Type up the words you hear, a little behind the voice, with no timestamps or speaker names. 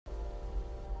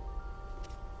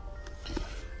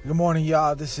Good morning,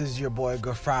 y'all. This is your boy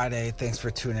Good Friday. Thanks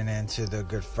for tuning in to the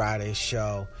Good Friday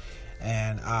show.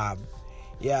 And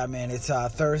yeah, man, it's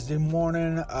Thursday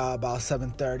morning, about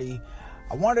 7:30.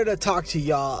 I wanted to talk to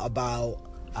y'all about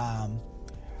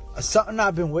something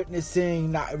I've been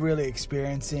witnessing, not really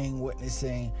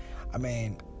witnessing. I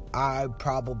mean, I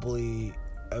probably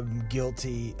am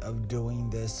guilty of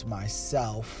doing this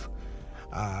myself.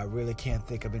 I really can't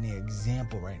think of any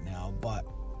example right now, but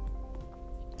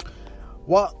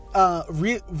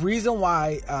reason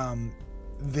why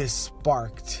this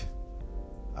sparked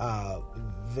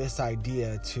this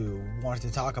idea to want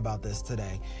to talk about this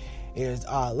today is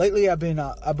lately I've been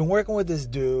working with this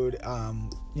dude,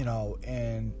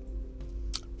 and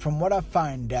from what I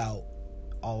find out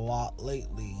a lot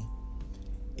lately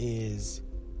is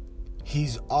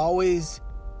he's always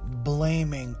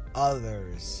blaming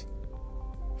others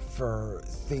for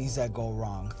things that go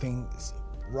wrong,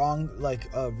 like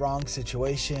a wrong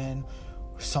situation,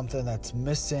 something that's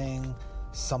missing,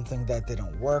 something that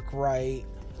didn't work right.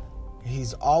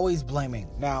 He's always blaming.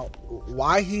 Now,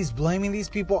 why he's blaming these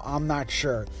people, I'm not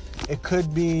sure. It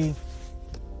could be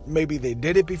maybe they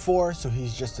did it before, so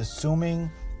he's just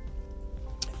assuming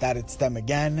that it's them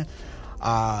again.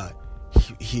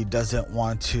 He doesn't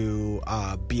want to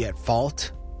be at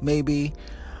fault, maybe,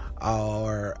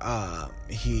 or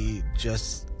he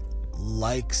just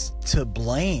likes to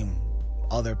blame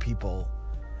other people,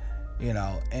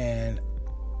 and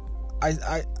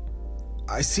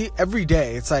I see every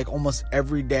day. It's like almost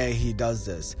every day he does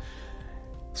this.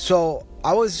 So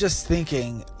I was just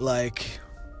thinking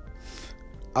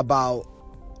about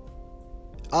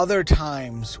other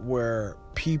times where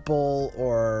people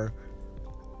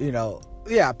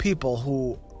people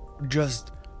who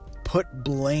just put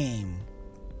blame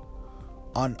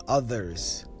on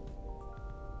others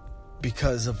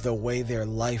because of the way their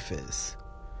life is.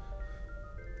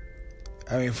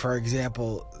 I mean, for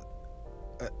example,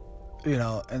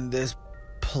 in this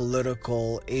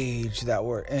political age that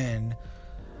we're in,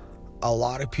 a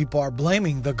lot of people are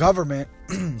blaming the government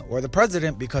or the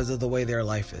president because of the way their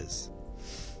life is.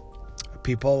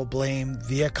 People blame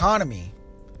the economy.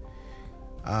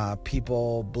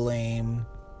 People blame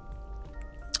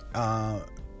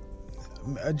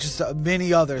just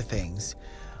many other things.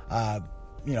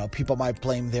 People might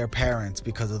blame their parents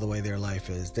because of the way their life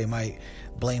is. They might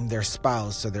blame their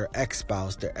spouse or their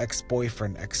ex-spouse, their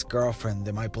ex-boyfriend, ex-girlfriend.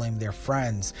 They might blame their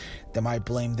friends. They might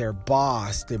blame their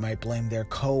boss. They might blame their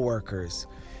co-workers.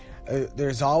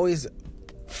 There's always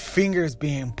fingers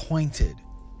being pointed,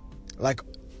 like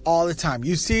all the time.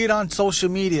 You see it on social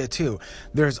media too.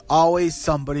 There's always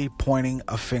somebody pointing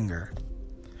a finger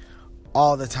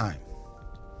all the time.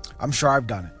 I'm sure I've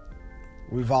done it.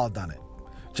 We've all done it.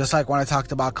 Just like when I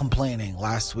talked about complaining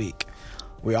last week,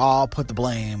 we all put the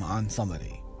blame on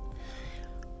somebody.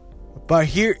 But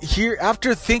here,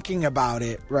 after thinking about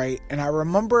it, right, and I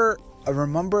remember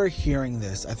hearing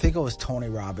this. I think it was Tony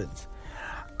Robbins.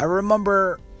 I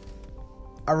remember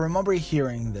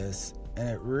hearing this,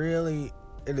 and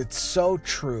it's so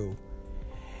true.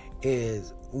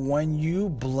 Is when you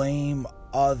blame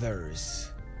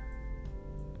others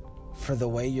for the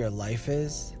way your life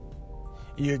is,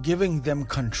 you're giving them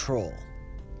control.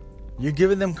 You're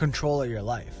giving them control of your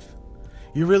life.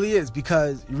 You really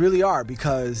are,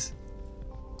 because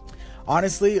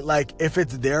honestly, if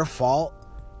it's their fault,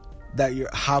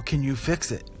 how can you fix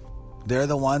it? They're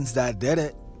the ones that did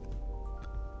it.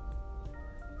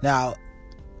 Now,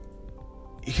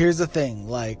 here's the thing,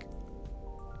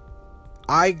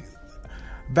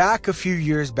 back a few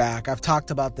years back, I've talked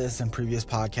about this in previous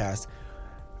podcasts.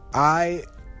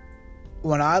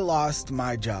 When I lost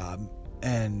my job,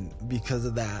 and because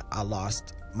of that, I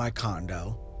lost my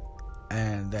condo,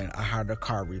 and then I had a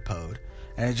car repoed,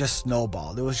 and it just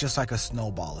snowballed. It was just like a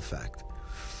snowball effect.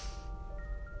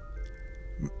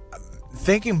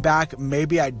 Thinking back,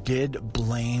 maybe I did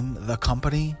blame the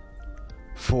company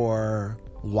for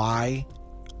why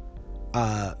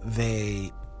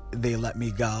they let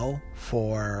me go,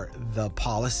 for the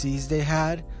policies they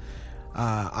had.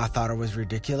 I thought it was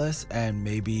ridiculous, and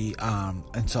maybe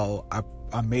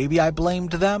maybe I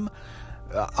blamed them.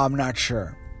 I'm not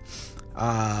sure.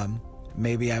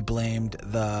 Maybe I blamed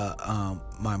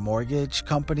my mortgage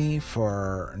company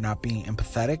for not being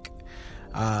empathetic.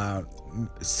 Not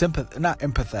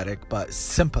empathetic, but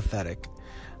sympathetic.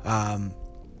 I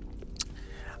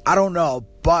don't know,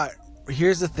 but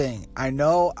here's the thing. I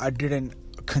know I didn't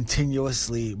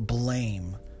continuously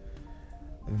blame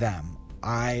them.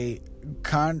 I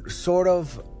sort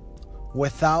of,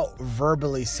 without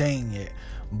verbally saying it,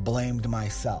 blamed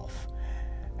myself.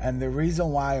 And the reason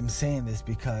why I'm saying this,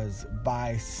 because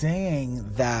by saying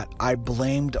that I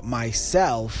blamed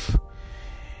myself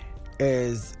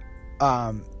is,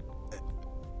 I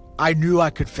knew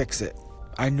I could fix it.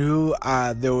 I knew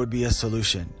there would be a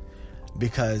solution,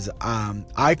 because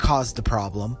I caused the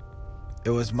problem. It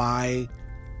was my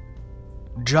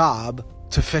job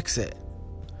to fix it.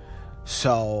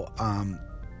 So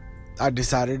I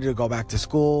decided to go back to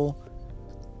school,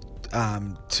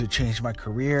 to change my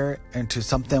career into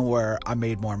something where I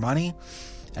made more money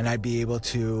and I'd be able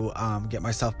to get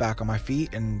myself back on my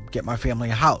feet and get my family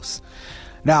a house.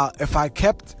 Now, if I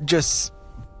kept just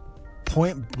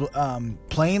playing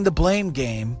the blame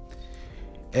game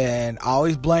and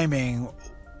always blaming,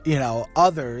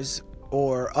 others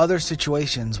or other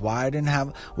situations, why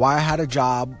I had a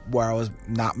job where I was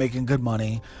not making good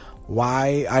money,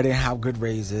 why I didn't have good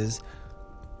raises,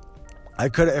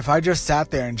 if I just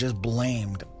sat there and just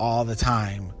blamed all the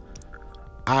time,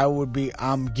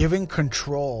 I'm giving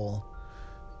control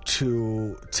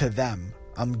to them.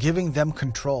 I'm giving them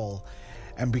control.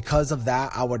 And because of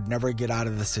that, I would never get out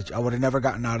of I would have never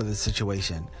gotten out of the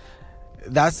situation.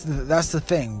 That's the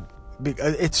thing.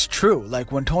 It's true.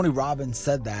 Like when Tony Robbins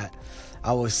said that,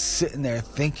 I was sitting there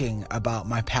thinking about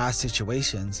my past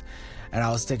situations, and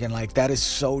I was thinking, like, that is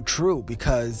so true.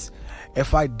 Because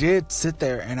if I did sit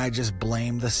there and I just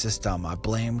blamed the system, I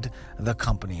blamed the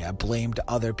company, I blamed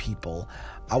other people,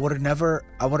 I would have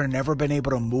never been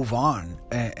able to move on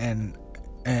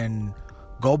and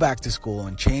go back to school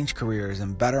and change careers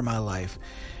and better my life.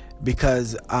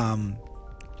 Because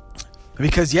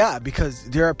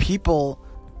there are people,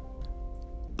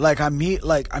 like I meet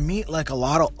a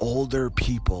lot of older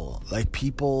people, like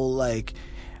people like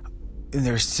in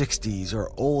their 60s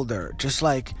or older, just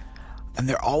like, and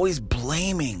they're always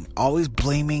blaming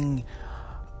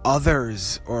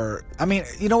others. Or, I mean,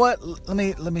 you know what? Let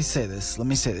me say this.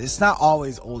 It's not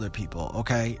always older people,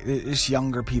 okay? It's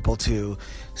younger people too.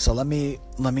 So let me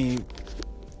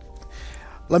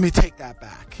take that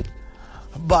back.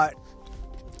 But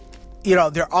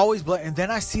they're always blaming, and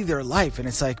then I see their life, and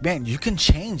it's like, man, you can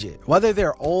change it. Whether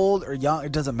they're old or young,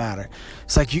 it doesn't matter.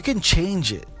 It's like, you can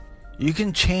change it. You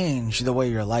can change the way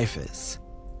your life is.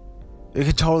 You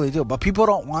can totally do it. But people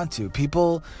don't want to.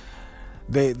 People,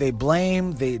 they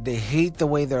blame, they hate the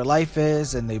way their life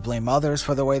is, and they blame others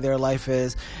for the way their life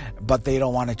is, but they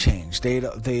don't want to change.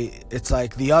 It's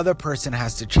like the other person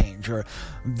has to change, or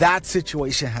that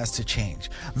situation has to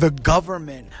change. The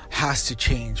government has to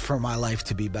change for my life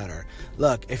to be better.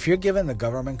 Look, if you're given the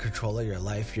government control of your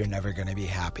life, you're never going to be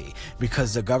happy,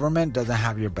 because the government doesn't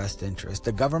have your best interest.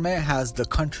 The government has the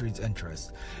country's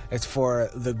interest. It's for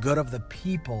the good of the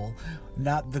people,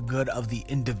 not the good of the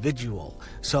individual.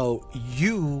 So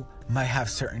you might have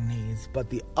certain needs, but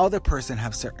the other person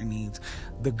have certain needs.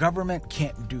 The government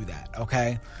can't do that,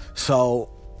 okay? So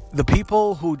the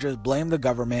people who just blame the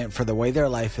government for the way their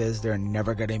life is, they're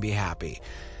never going to be happy,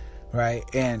 right?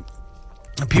 And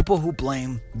people who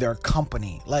blame their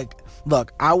company, like,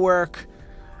 look, I work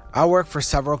for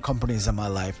several companies in my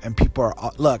life, and people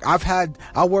are, look,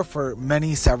 I work for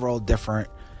several different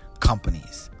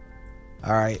companies.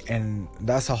 All right, and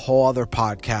that's a whole other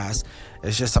podcast.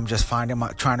 It's just I'm just trying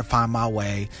to find my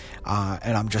way,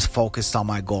 and I'm just focused on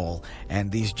my goal.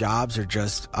 And these jobs are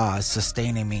just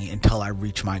sustaining me until I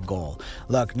reach my goal.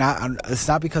 Look, it's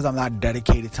not because I'm not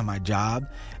dedicated to my job.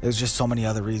 There's just so many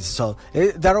other reasons. So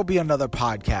that'll be another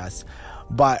podcast.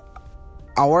 But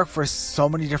I work for so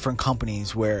many different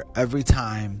companies where every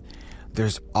time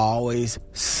there's always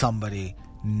somebody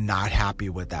not happy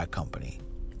with that company.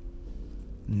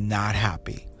 Not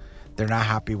happy. They're not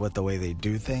happy with the way they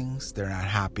do things. They're not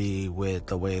happy with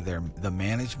the way the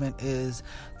management is.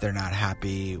 They're not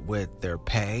happy with their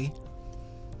pay.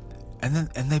 And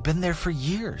they've been there for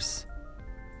years.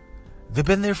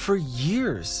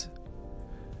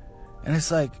 And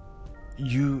it's like,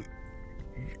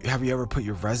 have you ever put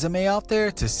your resume out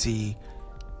there to see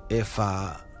if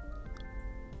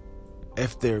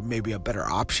there may be a better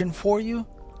option for you?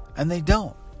 And they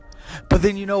don't. But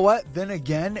then you know what? Then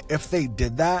again, if they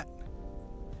did that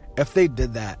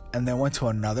and they went to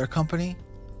another company,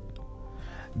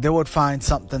 they would find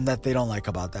something that they don't like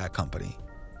about that company,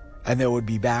 and they would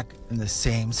be back in the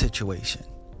same situation.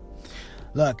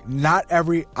 Look,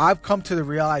 I've come to the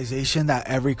realization that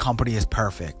every company is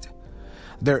perfect.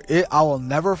 I will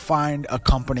never find a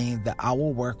company that I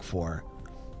will work for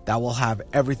that will have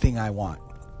everything I want.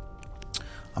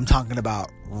 I'm talking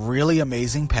about really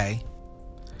amazing pay,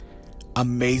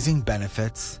 amazing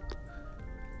benefits,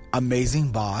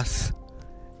 amazing boss,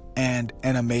 and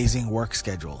an amazing work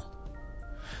schedule.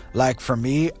 Like for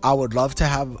me, I would love to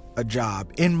have a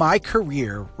job in my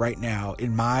career right now,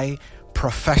 in my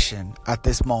profession at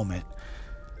this moment,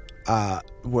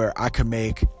 where I could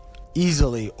make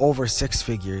easily over 6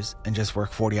 figures and just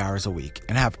work 40 hours a week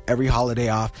and have every holiday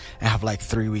off and have like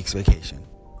 3 weeks vacation.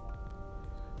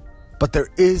 But there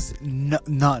is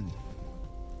none.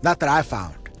 Not that I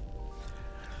found.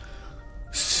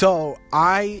 So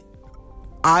I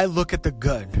look at the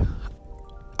good.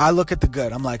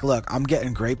 I'm like, look, I'm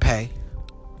getting great pay.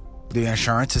 The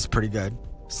insurance is pretty good.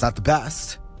 It's not the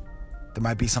best. There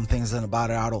might be some things about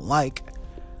it I don't like,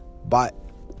 but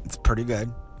it's pretty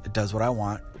good. It does what I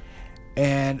want.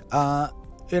 And,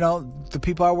 the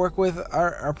people I work with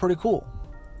are pretty cool.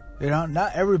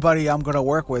 Not everybody I'm going to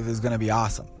work with is going to be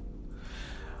awesome.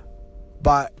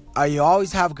 But you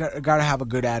always got to have a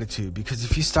good attitude, because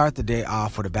if you start the day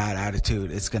off with a bad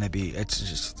attitude, it's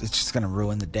just going to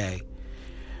ruin the day.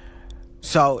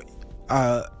 So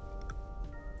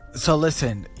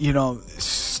listen,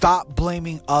 stop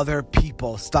blaming other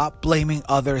people. Stop blaming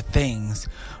other things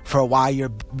for why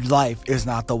your life is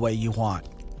not the way you want.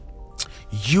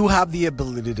 You have the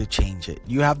ability to change it.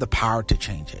 You have the power to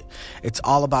change it. It's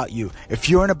all about you. If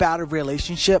you're in a bad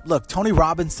relationship, look, Tony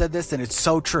Robbins said this, and it's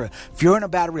so true. If you're in a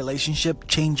bad relationship,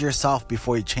 change yourself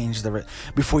before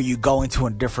you go into a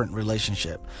different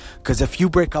relationship. Because if you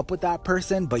break up with that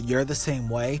person, but you're the same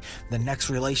way, the next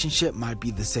relationship might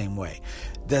be the same way.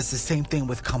 That's the same thing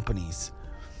with companies.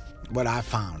 What I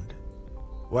found,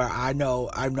 where I've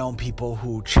known people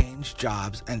who change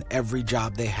jobs, and every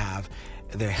job they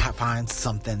find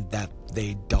something that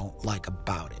they don't like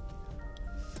about it.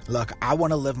 Look, I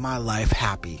want to live my life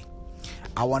happy.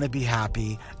 I want to be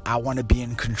happy. I want to be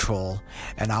in control,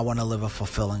 and I want to live a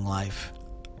fulfilling life.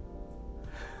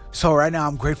 So right now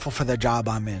I'm grateful for the job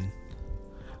I'm in,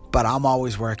 but I'm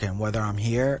always working, whether I'm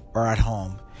here or at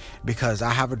home, because I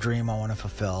have a dream I want to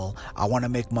fulfill. I want to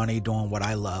make money doing what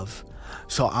I love.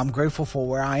 So I'm grateful for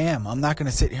where I am. I'm not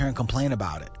going to sit here and complain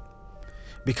about it,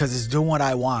 because it's doing what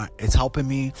I want. It's helping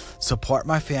me support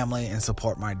my family and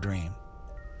support my dream.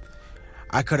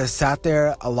 I could have sat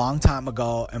there a long time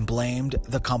ago and blamed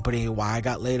the company why I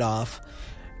got laid off,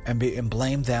 and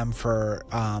blamed them for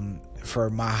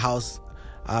my house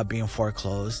being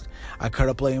foreclosed. I could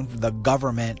have blamed the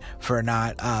government for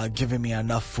not giving me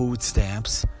enough food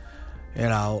stamps.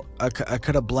 I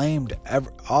could have blamed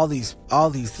all these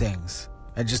things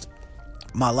and just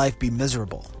my life be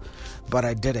miserable. But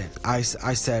I didn't. I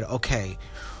said, okay,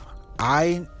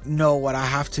 I know what I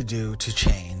have to do to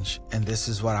change, and this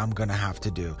is what I'm going to have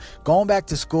to do. Going back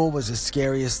to school was the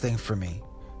scariest thing for me,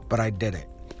 but I did it.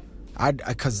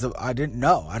 Because I didn't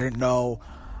know. I didn't know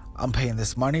I'm paying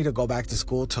this money to go back to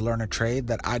school to learn a trade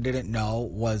that I didn't know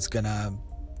was going to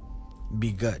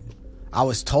be good. I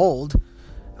was told,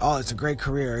 oh, it's a great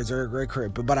career.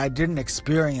 But I didn't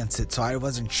experience it, so I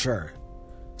wasn't sure.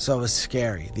 So it was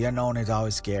scary. The unknown is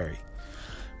always scary.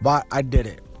 But I did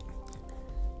it.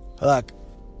 Look,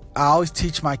 I always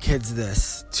teach my kids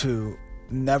this, to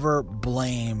never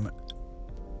blame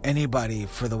anybody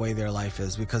for the way their life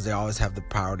is, because they always have the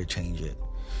power to change it.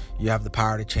 You have the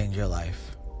power to change your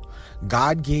life.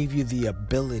 God gave you the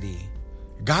ability.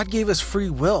 God gave us free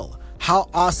will.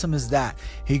 How awesome is that?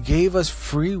 He gave us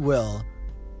free will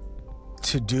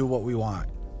to do what we want.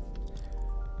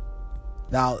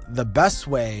 Now, the best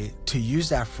way to use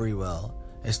that free will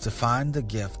is to find the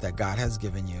gift that God has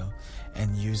given you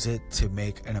and use it to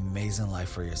make an amazing life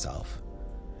for yourself,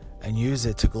 and use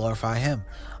it to glorify Him.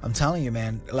 I'm telling you,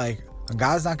 man, like,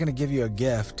 God's not going to give you a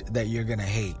gift that you're going to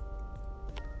hate.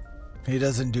 He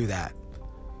doesn't do that.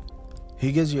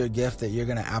 He gives you a gift that you're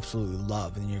going to absolutely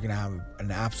love and you're going to have an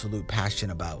absolute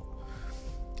passion about.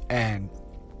 And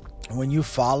when you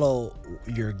follow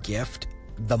your gift,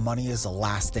 the money is the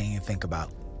last thing you think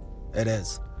about. It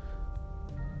is.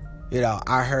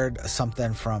 I heard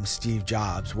something from Steve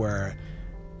Jobs where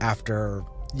after,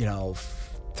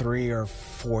 3 or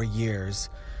 4 years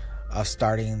of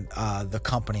starting the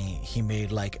company, he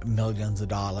made like millions of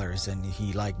dollars, and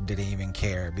he didn't even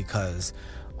care, because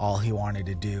all he wanted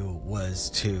to do was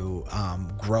to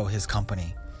grow his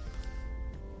company.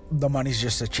 The money's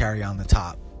just a cherry on the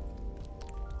top.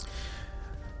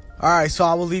 All right, so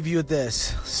I will leave you with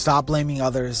this. Stop blaming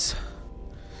others.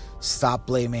 Stop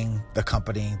blaming the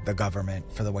company, the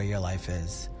government, for the way your life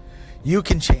is. You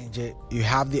can change it. You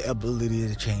have the ability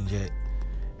to change it,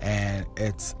 and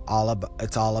it's all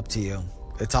up to you.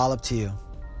 It's all up to you.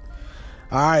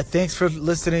 All right, thanks for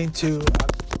listening to.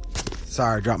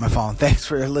 Sorry, I dropped my phone. Thanks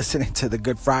for listening to the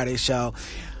Good Friday show.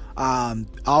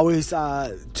 Always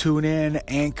tune in,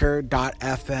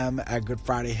 anchor.fm at Good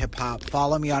Friday Hip Hop.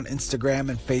 Follow me on Instagram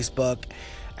and Facebook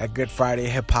at Good Friday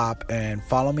Hip Hop, and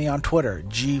follow me on Twitter,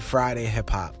 G Friday Hip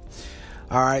Hop.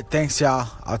 All right, thanks, y'all.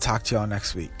 I'll talk to y'all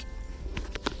next week.